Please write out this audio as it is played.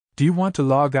Do you want to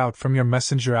log out from your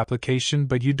Messenger application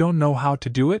but you don't know how to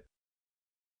do it?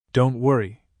 Don't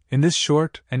worry. In this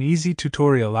short and easy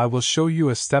tutorial I will show you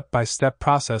a step-by-step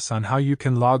process on how you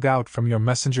can log out from your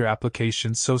Messenger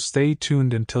application, so stay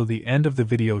tuned until the end of the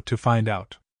video to find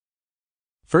out.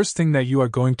 First thing that you are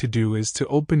going to do is to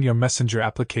open your Messenger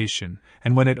application,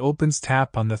 and when it opens,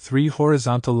 tap on the 3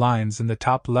 horizontal lines in the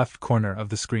top left corner of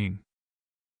the screen.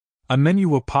 A menu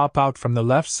will pop out from the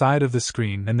left side of the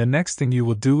screen, and the next thing you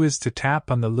will do is to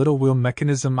tap on the little wheel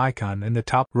mechanism icon in the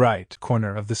top right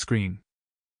corner of the screen.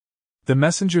 The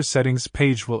Messenger settings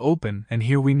page will open, and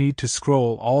here we need to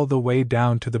scroll all the way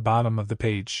down to the bottom of the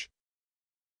page.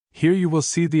 Here you will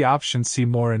see the option See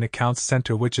More in Accounts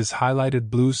Center, which is highlighted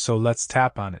blue, so let's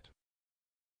tap on it.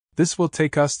 This will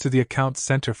take us to the Accounts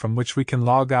Center from which we can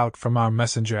log out from our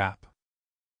Messenger app.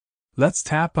 Let's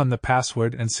tap on the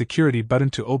Password and Security button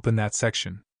to open that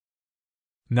section.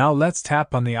 Now let's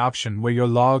tap on the option where you're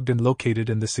logged and located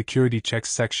in the Security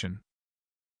Checks section.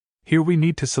 Here we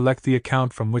need to select the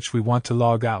account from which we want to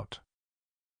log out.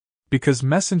 Because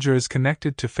Messenger is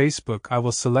connected to Facebook, I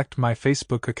will select my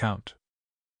Facebook account.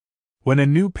 When a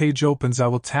new page opens, I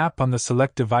will tap on the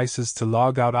Select Devices to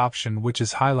Log Out option, which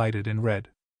is highlighted in red.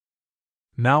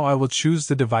 Now I will choose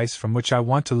the device from which I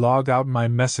want to log out my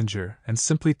Messenger and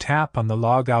simply tap on the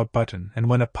Log Out button, and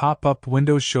when a pop-up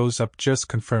window shows up, just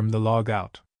confirm the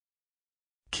logout.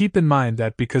 Keep in mind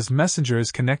that because Messenger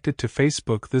is connected to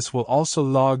Facebook, this will also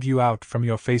log you out from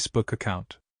your Facebook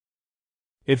account.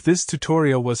 If this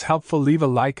tutorial was helpful, leave a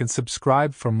like and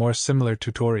subscribe for more similar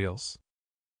tutorials.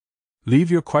 Leave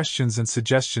your questions and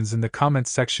suggestions in the comments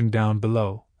section down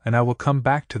below, and I will come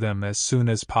back to them as soon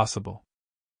as possible.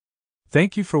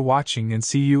 Thank you for watching and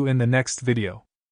see you in the next video.